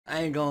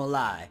I ain't gonna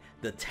lie,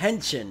 the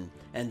tension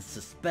and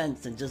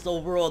suspense and just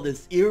overall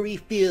this eerie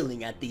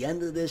feeling at the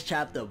end of this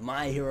chapter of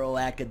My Hero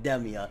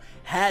Academia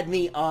had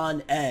me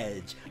on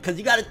edge. Cause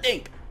you gotta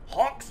think,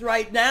 Hawks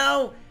right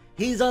now,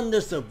 he's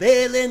under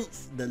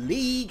surveillance, the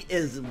league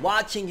is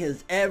watching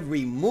his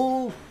every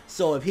move,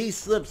 so if he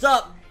slips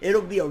up,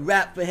 it'll be a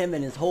wrap for him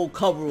and his whole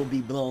cover will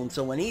be blown.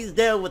 So when he's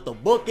there with the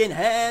book in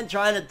hand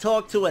trying to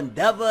talk to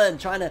Endeavor and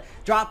trying to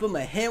drop him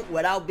a hint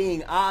without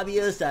being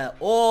obvious at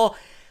all,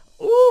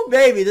 ooh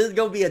baby, this is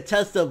gonna be a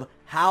test of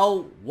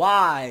how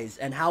wise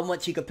and how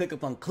much he could pick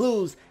up on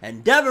clues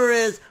Endeavor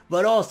is,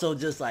 but also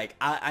just like,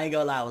 I ain't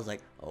gonna lie, I was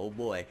like, oh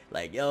boy,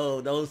 like,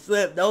 yo, don't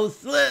slip, don't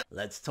slip.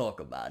 Let's talk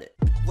about it.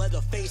 Whether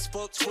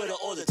Facebook, Twitter,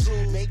 or the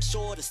Zoom, make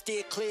sure to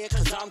steer clear,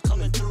 cause I'm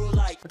coming through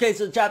like... Okay,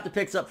 so the chapter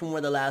picks up from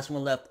where the last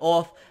one left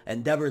off.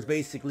 Endeavor is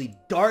basically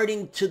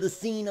darting to the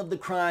scene of the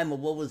crime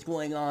of what was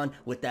going on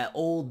with that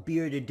old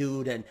bearded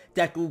dude, and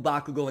Deku,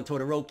 Bakugo, and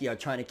Todoroki are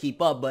trying to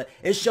keep up, but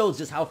it shows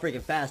just how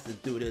freaking fast this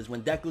dude is.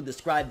 When Deku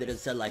described it and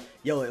said like,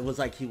 yo, it was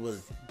like he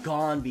was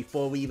gone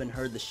before we even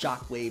heard the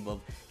shockwave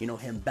of, you know,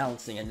 him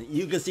bouncing, and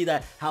you can see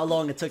that how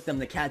long it took them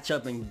to catch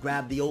up and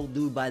grab the old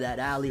dude by that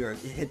alley, or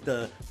hit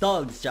the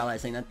thugs, shall I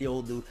say, not the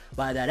old dude,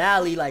 by that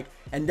alley. Like,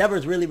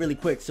 Endeavor's really, really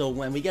quick. So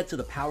when we get to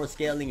the power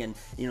scaling and,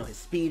 you know, his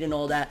speed and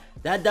all that,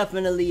 that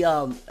definitely,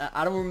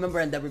 I don't remember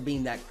Endeavor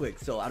being that quick.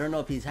 So I don't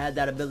know if he's had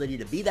that ability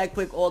to be that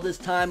quick all this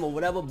time or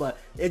whatever, but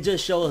it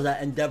just shows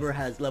that Endeavor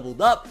has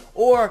leveled up,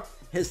 or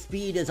his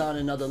speed is on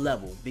another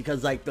level,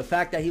 because like the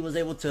fact that he was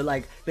able to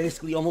like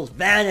basically almost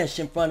vanish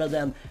in front of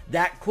them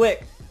that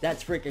quick,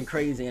 that's freaking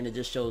crazy. And it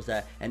just shows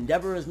that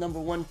Endeavor is number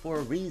one for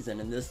a reason.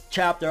 And this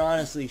chapter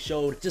honestly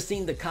showed, just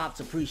seeing the cops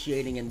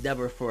appreciating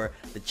Endeavor for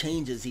the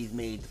changes he's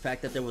made, the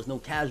fact that there was no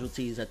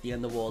casualties at the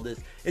end of all this,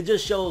 it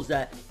just shows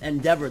that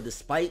Endeavor,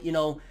 despite, you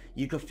know,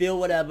 you could feel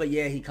whatever,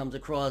 yeah, he comes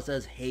across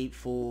as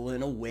hateful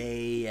in a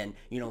way, and,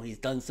 you know, he's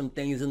done some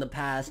things in the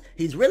past.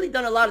 He's really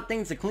done a lot of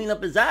things to clean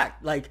up his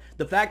act. Like,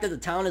 the fact that the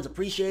town is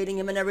appreciating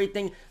him and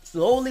everything,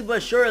 slowly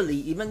but surely,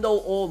 even though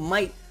All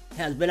Might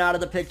has been out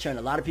of the picture and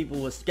a lot of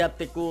people were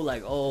skeptical,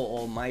 like, oh,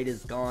 All Might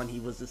is gone, he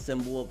was a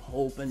symbol of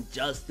hope and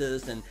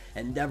justice, and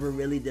Endeavor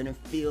really didn't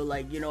feel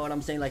like, you know what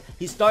I'm saying, like,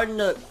 he's starting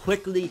to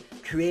quickly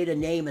create a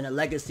name and a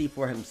legacy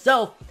for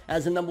himself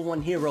as a number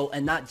one hero,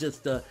 and not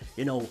just the,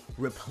 you know,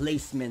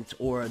 replacement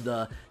or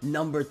the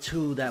number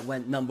two that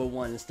went number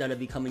one instead of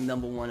becoming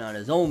number one on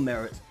his own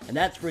merits. And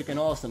that's freaking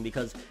awesome,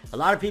 because a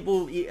lot of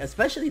people,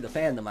 especially the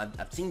fandom,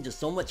 I've seen just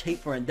so much hate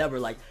for Endeavor,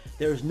 like,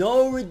 there's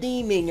no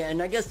redeeming,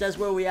 and I guess that's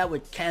where we at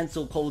with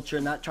cancel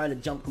culture, not trying to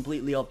jump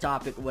completely off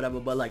topic or whatever,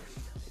 but like,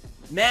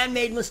 man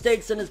made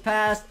mistakes in his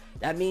past,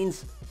 that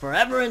means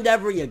forever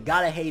Endeavor, you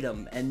gotta hate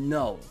him. And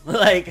no,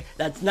 like,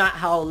 that's not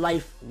how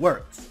life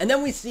works. And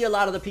then we see a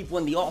lot of the people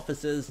in the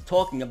offices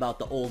talking about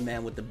the old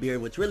man with the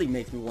beard, which really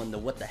makes me wonder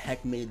what the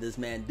heck made this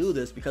man do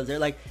this, because they're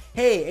like,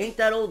 hey, ain't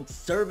that old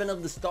Servant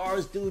of the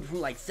Stars dude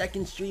from like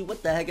 2nd Street,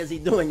 what the heck is he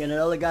doing? And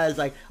another guy's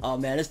like, oh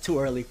man, it's too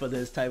early for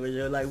this type of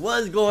shit, like,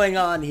 what's going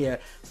on here?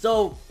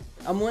 So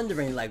I'm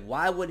wondering, like,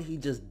 why would he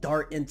just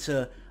dart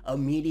into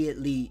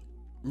immediately,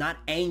 not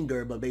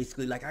anger, but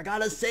basically like, I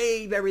gotta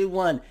save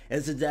everyone?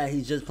 Is it that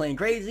he's just playing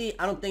crazy?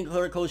 I don't think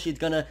Horikoshi's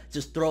gonna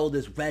just throw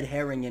this red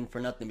herring in for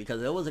nothing, because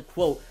there was a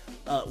quote,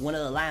 one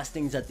of the last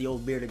things that the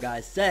old bearded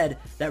guy said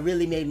that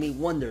really made me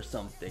wonder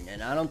something,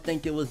 and I don't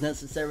think it was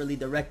necessarily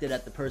directed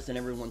at the person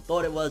everyone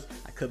thought it was.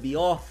 I could be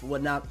off or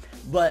whatnot,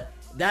 but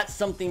that's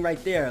something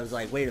right there. I was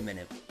like, wait a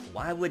minute,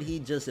 why would he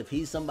just, if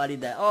he's somebody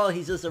that, oh,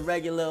 he's just a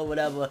regular or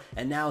whatever,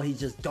 and now he's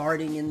just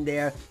darting in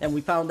there, and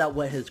we found out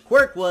what his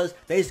quirk was.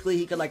 Basically,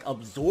 he could like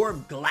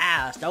absorb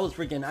glass. That was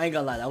freaking, I ain't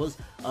gonna lie, that was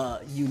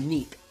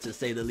unique to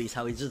say the least,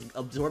 how he's just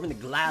absorbing the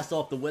glass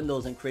off the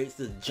windows and creates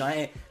this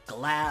giant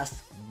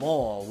glass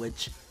ball,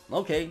 which,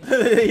 okay,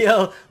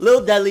 yo,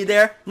 little deadly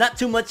there, not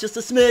too much, just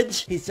a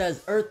smidge. He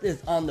says Earth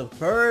is on the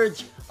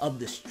verge of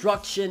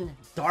destruction,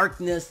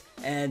 darkness,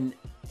 and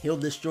he'll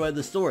destroy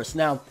the source.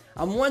 Now,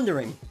 I'm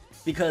wondering,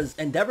 because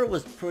Endeavor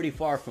was pretty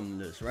far from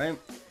this, right?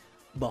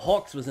 But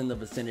Hawks was in the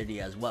vicinity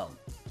as well.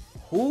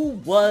 Who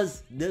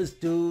was this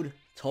dude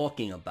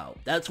talking about?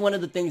 That's one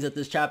of the things that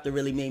this chapter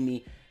really made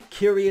me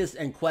curious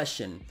and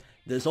question.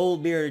 This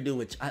old bearded dude,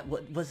 which,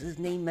 what was his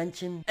name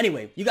mentioned?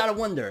 Anyway, you gotta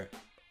wonder,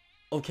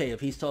 okay,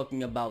 if he's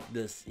talking about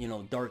this, you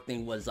know, dark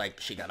thing, was like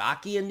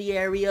Shigaraki in the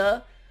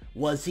area?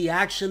 Was he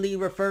actually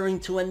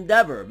referring to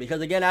Endeavor?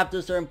 Because again, after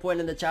a certain point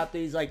in the chapter,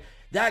 he's like,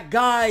 that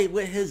guy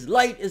with his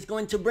light is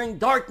going to bring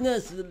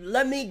darkness,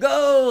 let me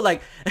go.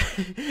 Like,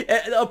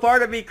 a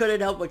part of me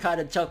couldn't help but kind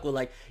of chuckle,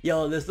 like,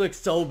 yo, this looks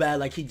so bad,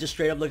 like he just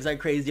straight up looks like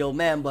crazy old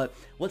man. But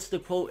what's the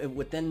quote,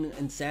 within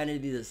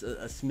insanity there's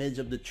a smidge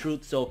of the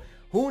truth. So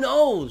who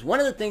knows?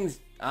 One of the things,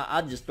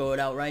 I'll just throw it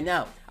out right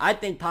now, I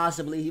think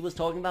possibly he was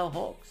talking about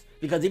Hawks.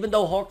 Because even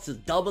though Hawks is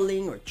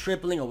doubling or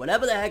tripling or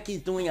whatever the heck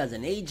he's doing as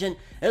an agent,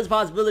 there's a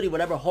possibility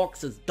whatever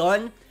Hawks has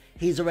done,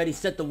 he's already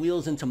set the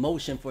wheels into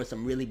motion for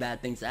some really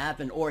bad things to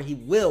happen, or he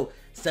will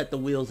set the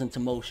wheels into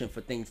motion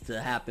for things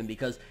to happen,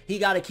 because he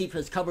got to keep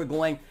his cover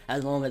going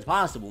as long as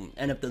possible.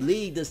 And if the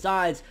league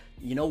decides,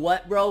 you know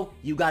what, bro,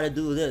 you got to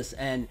do this,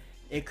 and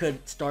it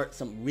could start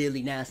some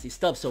really nasty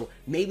stuff. So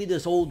maybe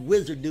this old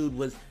wizard dude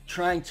was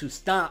trying to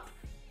stop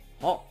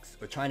Hawks,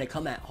 or trying to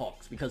come at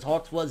Hawks, because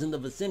Hawks was in the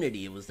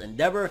vicinity. It was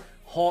Endeavor,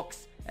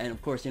 Hawks, and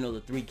of course, you know,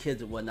 the 3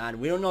 kids and whatnot.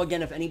 We don't know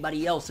again if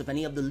anybody else, if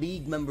any of the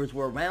league members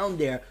were around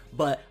there,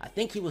 but I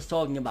think he was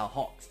talking about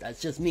Hawks.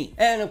 That's just me.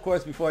 And of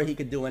course, before he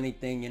could do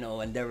anything, you know,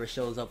 Endeavor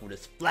shows up with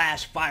his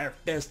flash fire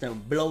fist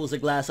and blows the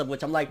glass up,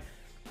 which I'm like,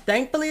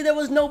 thankfully there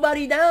was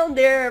nobody down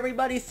there.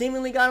 Everybody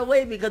seemingly got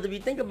away, because if you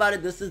think about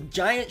it, this is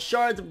giant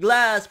shards of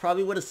glass,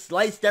 probably would have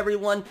sliced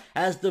everyone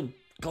as the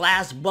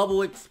glass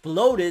bubble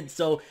exploded.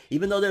 So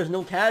even though there's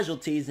no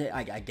casualties,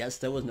 I guess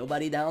there was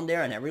nobody down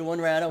there and everyone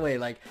ran away.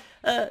 Like,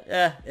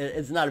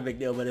 it's not a big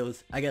deal, but it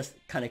was, I guess,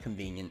 kind of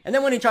convenient. And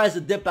then when he tries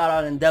to dip out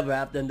on Endeavor,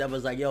 after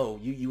Endeavor's like, yo,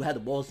 you had the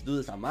balls to do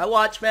this on my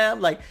watch,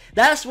 fam. Like,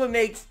 that's what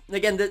makes,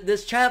 again,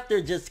 this chapter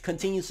just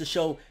continues to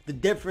show the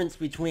difference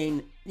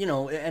between, you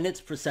know, and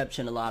it's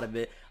perception, a lot of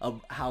it,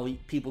 of how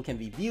people can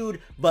be viewed,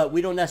 but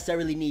we don't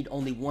necessarily need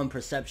only one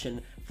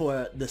perception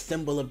for the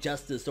symbol of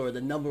justice or the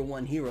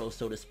 #1 hero,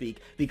 so to speak,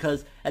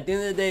 because at the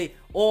end of the day,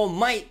 All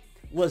Might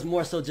was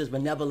more so just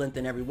benevolent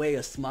in every way,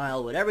 a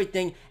smile with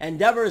everything.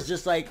 Endeavor is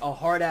just like a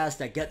hard ass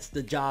that gets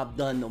the job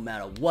done no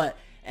matter what.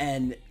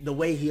 And the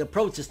way he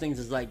approaches things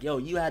is like, yo,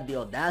 you had the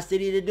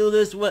audacity to do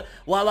this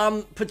while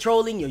I'm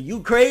patrolling? Are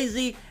you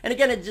crazy? And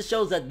again, it just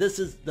shows that this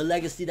is the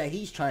legacy that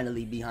he's trying to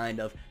leave behind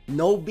of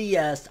no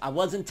BS. I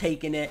wasn't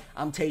taking it.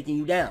 I'm taking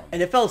you down.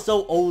 And it felt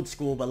so old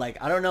school, but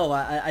like, I don't know.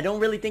 I don't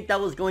really think that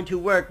was going to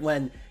work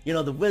when, you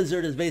know, the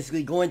wizard is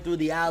basically going through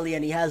the alley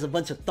and he has a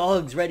bunch of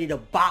thugs ready to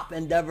bop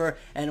Endeavor.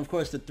 And of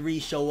course the 3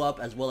 show up,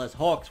 as well as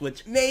Hawks,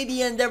 which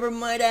maybe Endeavor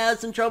might have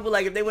some trouble.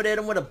 Like if they would have hit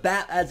him with a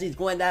bat as he's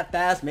going that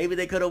fast, maybe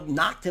they could have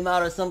knocked him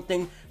out or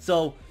something.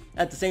 So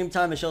at the same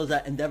time, it shows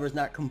that Endeavor's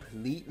not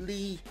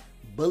completely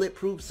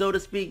bulletproof, so to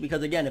speak,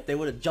 because again, if they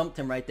would have jumped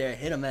him right there,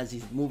 hit him as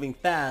he's moving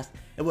fast,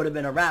 it would have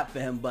been a wrap for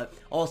him. But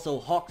also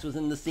Hawks was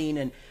in the scene,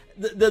 and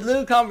the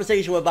little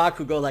conversation with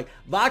Bakugo, like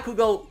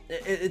Bakugo,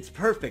 it's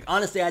perfect.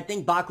 Honestly, I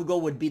think Bakugo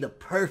would be the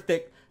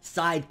perfect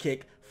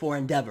sidekick for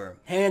Endeavor,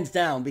 hands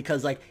down,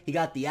 because like he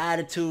got the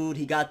attitude,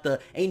 he got the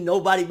ain't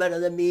nobody better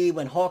than me.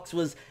 When Hawks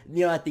was,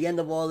 you know, at the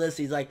end of all this,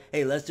 he's like,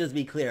 hey, let's just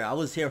be clear, I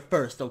was here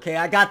first, okay?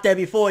 I got there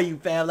before you,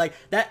 fam. Like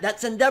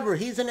that's Endeavor.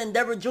 He's an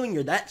Endeavor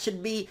Jr. That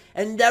should be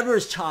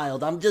Endeavor's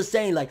child. I'm just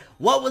saying, like,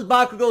 what was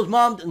Bakugo's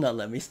mom? No,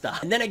 let me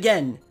stop. And then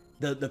again,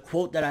 the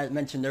quote that I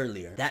mentioned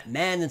earlier, that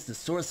man is the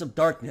source of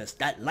darkness,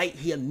 that light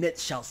he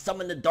emits shall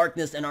summon the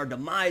darkness and our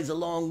demise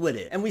along with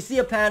it. And we see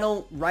a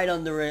panel right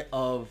under it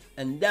of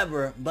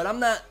Endeavor, but I'm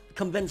not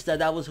convinced that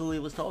that was who he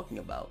was talking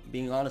about,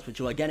 being honest with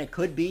you. Again, it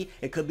could be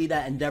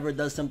that Endeavor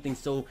does something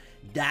so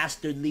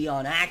dastardly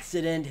on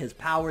accident, his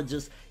power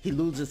just, he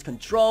loses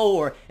control,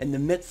 or in the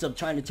midst of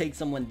trying to take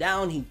someone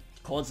down, he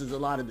causes a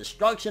lot of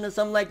destruction or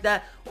something like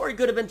that. Or he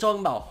could have been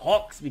talking about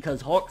Hawks,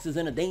 because Hawks is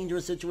in a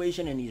dangerous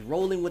situation and he's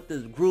rolling with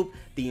this group,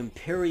 the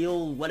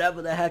Imperial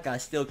whatever the heck, I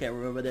still can't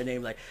remember their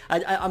name. Like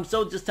I'm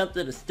so just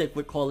tempted to stick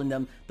with calling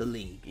them the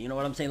League, you know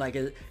what I'm saying? Like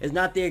it's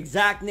not the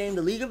exact name,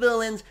 the League of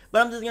Villains,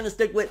 but I'm just gonna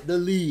stick with the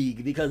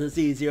League because it's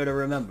easier to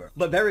remember.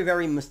 But very,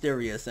 very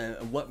mysterious,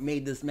 and what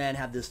made this man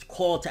have this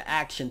call to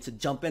action to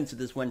jump into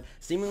this when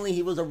seemingly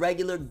he was a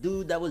regular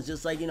dude that was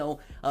just like, you know,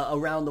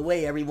 around the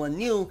way, everyone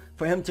knew,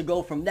 for him to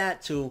go from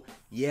that to,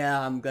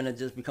 yeah, I'm gonna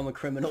just become a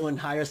criminal and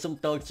hire some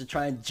thugs to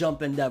try and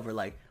jump Endeavor.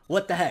 Like,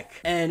 what the heck?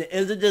 And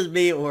is it just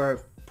me,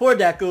 or poor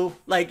Deku?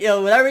 Like,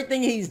 yo, with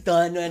everything he's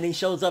done, and he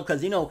shows up,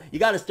 because, you know, you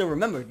gotta still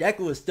remember,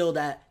 Deku is still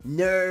that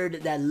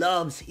nerd that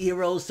loves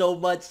heroes so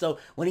much. So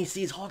when he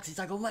sees Hawks, he's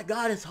like, oh my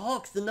god, it's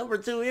Hawks, the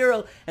 #2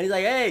 hero. And he's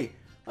like, hey,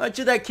 aren't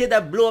you that kid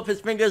that blew up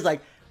his fingers?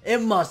 Like,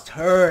 it must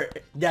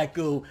hurt,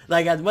 Deku.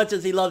 Like, as much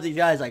as he loves these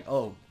guys, like,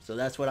 oh, so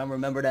that's what I'm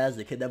remembered as,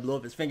 the kid that blew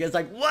up his fingers.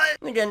 Like, what?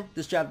 And again,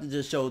 this chapter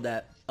just showed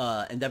that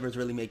Endeavor's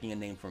really making a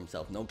name for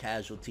himself. No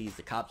casualties.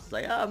 The cops is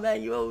like, oh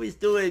man, you always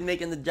do it,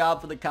 making the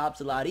job for the cops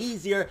a lot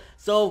easier.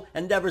 So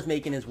Endeavor's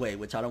making his way,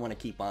 which I don't want to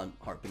keep on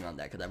harping on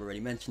that because I've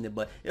already mentioned it,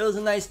 but it was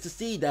nice to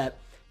see that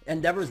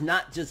Endeavor's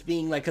not just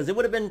being like, because it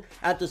would have been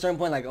at a certain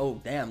point like,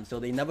 oh damn, so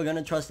they never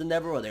gonna trust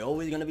Endeavor, or they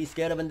always gonna be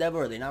scared of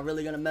Endeavor, or they not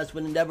really gonna mess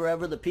with Endeavor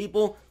ever, the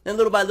people. And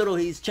little by little,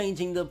 he's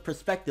changing the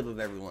perspective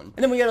of everyone.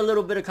 And then we get a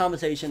little bit of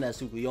conversation that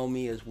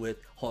Tsukuyomi is with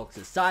Hawks'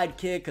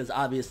 sidekick, because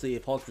obviously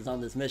if Hawks is on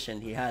this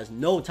mission, he has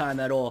no time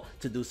at all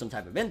to do some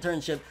type of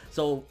internship.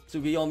 So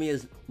Tsukuyomi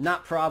is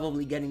not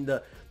probably getting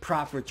the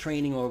proper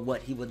training or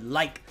what he would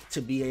like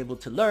to be able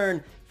to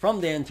learn from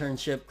the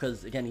internship,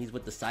 because again, he's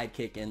with the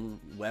sidekick in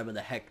wherever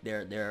the heck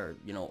their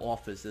you know,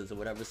 office is or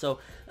whatever. So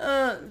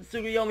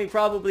Tsukuyomi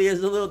probably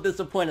is a little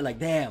disappointed, like,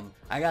 damn,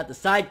 I got the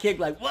sidekick,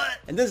 like, what?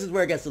 And this is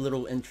where it gets a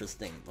little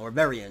interesting, or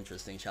very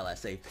interesting, shall I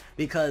say,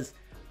 because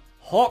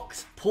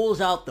Hawks pulls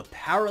out the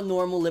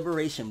Paranormal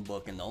Liberation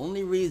book, and the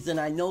only reason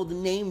I know the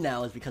name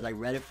now is because I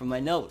read it from my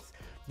notes.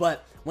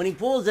 But when he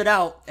pulls it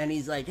out and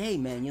he's like, hey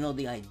man, you know,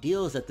 the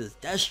ideals that this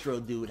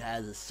Destro dude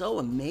has is so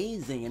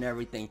amazing and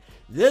everything,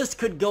 this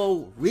could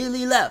go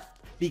really left.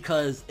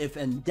 Because if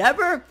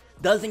Endeavor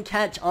doesn't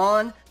catch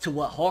on to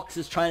what Hawks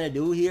is trying to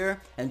do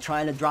here and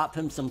trying to drop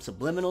him some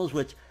subliminals,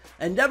 which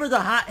Endeavor's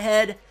a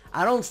hothead.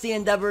 I don't see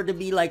Endeavor to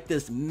be like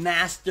this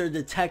master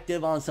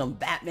detective on some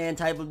Batman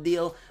type of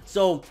deal.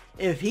 So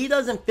if he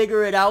doesn't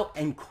figure it out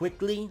and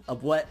quickly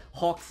of what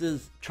Hawks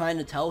is trying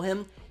to tell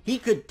him, he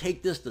could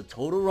take this the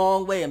total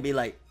wrong way and be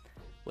like,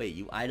 wait,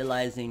 you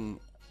idolizing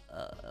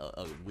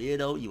a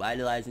weirdo? You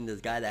idolizing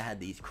this guy that had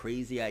these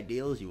crazy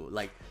ideals?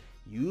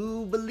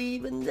 You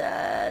believe in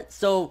that?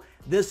 So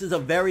this is a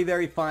very,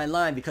 very fine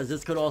line, because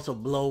this could also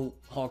blow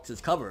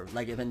Hawks' cover.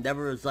 Like if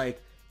Endeavor is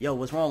like, yo,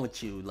 what's wrong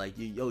with you? Like,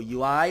 yo,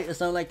 UI or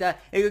something like that.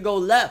 It could go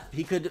left.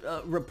 He could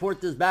report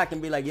this back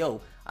and be like,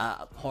 yo,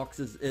 Hawks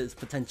is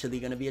potentially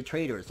going to be a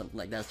traitor or something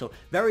like that. So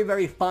very,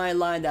 very fine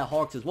line that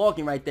Hawks is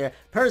walking right there.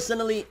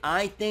 Personally,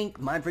 I think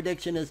my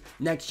prediction is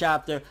next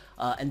chapter,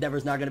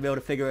 Endeavor's not going to be able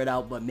to figure it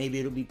out, but maybe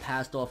it'll be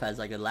passed off as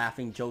like a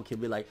laughing joke. He'll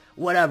be like,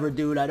 whatever,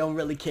 dude, I don't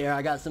really care.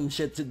 I got some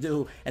shit to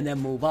do, and then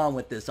move on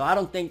with this. So I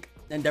don't think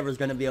Endeavor's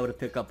going to be able to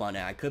pick up on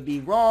that. I could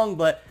be wrong,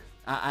 but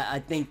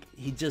I think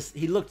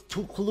he looked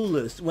too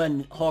clueless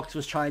when Hawks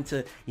was trying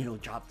to, you know,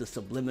 drop the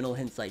subliminal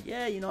hints like,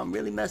 yeah, you know, I'm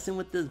really messing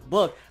with this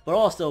book. But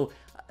also,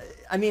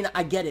 I mean,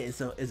 I get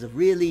it. It's a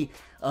really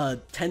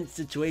tense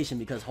situation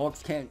because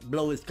Hawks can't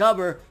blow his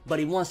cover, but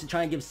he wants to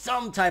try and give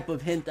some type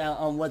of hint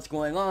on what's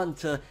going on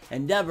to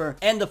Endeavor.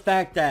 And the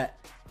fact that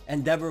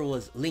Endeavor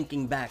was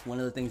linking back one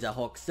of the things that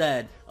Hawks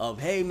said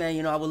of, hey man,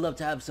 you know, I would love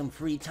to have some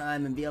free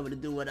time and be able to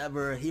do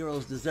whatever,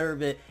 heroes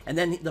deserve it. And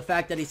then the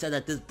fact that he said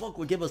that this book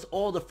would give us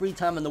all the free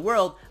time in the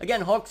world,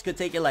 again, Hawks could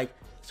take it like,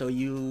 so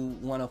you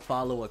want to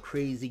follow a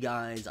crazy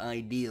guy's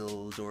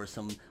ideals or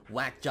some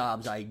whack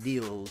job's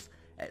ideals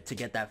to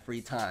get that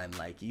free time.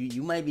 Like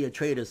you might be a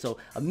traitor. So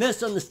a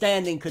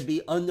misunderstanding could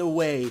be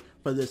underway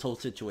for this whole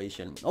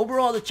situation.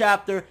 Overall, the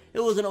chapter, it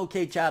was an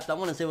okay chapter. I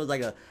want to say it was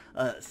like a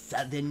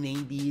 7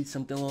 maybe,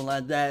 something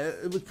like that.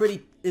 It was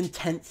pretty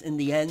intense in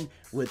the end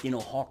with, you know,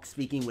 Hawk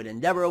speaking with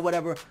Endeavor or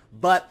whatever,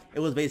 but it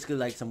was basically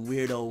like some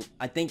weirdo.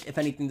 I think if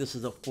anything, this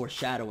is a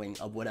foreshadowing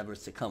of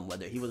whatever's to come,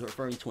 whether he was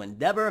referring to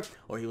Endeavor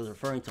or he was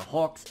referring to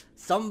Hawks.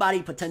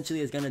 Somebody potentially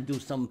is going to do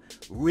some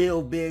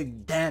real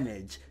big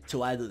damage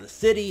to either the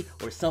city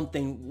or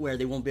something where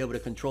they won't be able to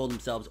control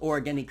themselves. Or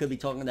again, he could be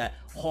talking that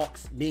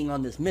Hawks being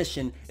on this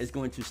mission is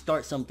going to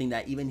start something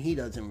that even he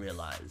doesn't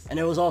realize. And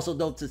it was also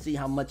dope to see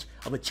how much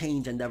of a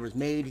change Endeavor's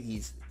made.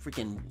 He's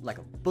freaking like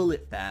a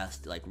bullet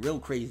fast, like real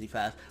crazy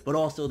fast, but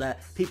also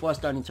that people are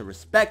starting to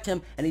respect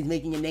him and he's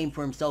making a name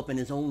for himself in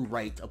his own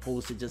right,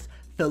 opposed to just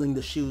filling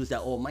the shoes that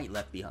All Might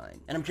left behind.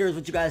 And I'm curious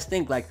what you guys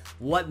think. Like,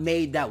 what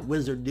made that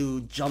wizard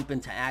dude jump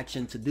into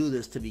action to do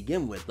this to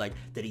begin with? Like,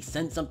 did he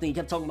sense something? He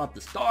kept talking about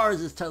the stars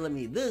is telling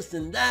me this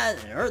and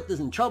that, and Earth is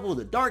in trouble,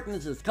 the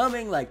darkness is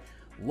coming. Like,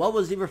 what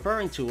was he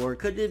referring to? Or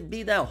could it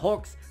be that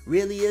Hawks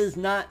really is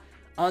not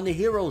on the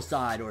hero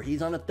side, or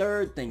he's on a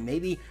third thing?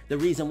 Maybe the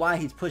reason why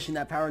he's pushing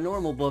that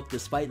paranormal book,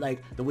 despite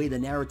like the way the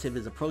narrative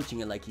is approaching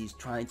it, like he's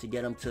trying to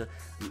get him to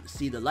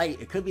see the light,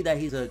 it could be that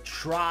he's a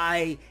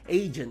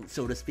tri-agent,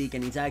 so to speak,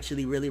 and he's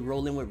actually really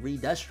rolling with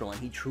Destro,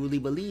 and he truly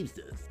believes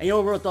this. And your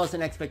overall thoughts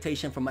and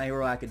expectation for My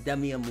Hero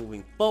Academia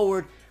moving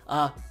forward.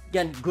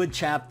 Again, good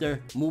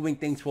chapter, moving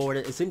things forward.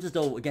 It seems as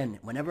though, again,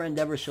 whenever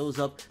Endeavor shows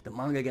up, the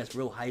manga gets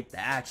real hyped, the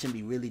action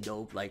be really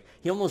dope. Like,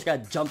 he almost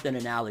got jumped in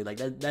an alley. Like,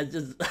 that's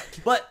just...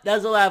 But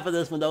that's all I have for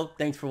this one, though.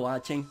 Thanks for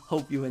watching.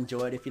 Hope you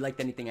enjoyed. If you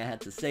liked anything I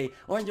had to say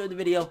or enjoyed the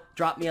video,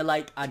 drop me a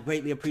like. I'd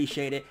greatly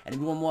appreciate it. And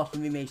if you want more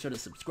from me, make sure to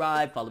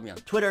subscribe. Follow me on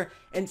Twitter,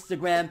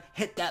 Instagram.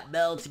 Hit that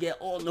bell to get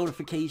all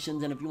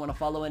notifications. And if you want to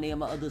follow any of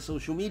my other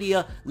social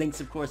media,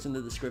 links, of course, in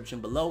the description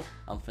below.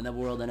 I'm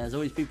ForneverWorld, and as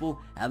always, people,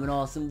 have an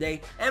awesome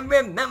day. And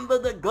remember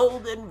the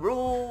golden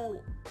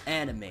rule: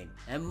 anime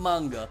and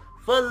manga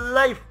for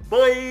life,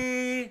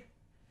 boy.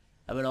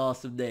 Have an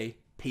awesome day.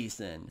 Peace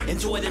in.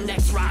 Enjoy the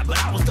next ride,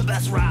 but I was the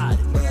best ride.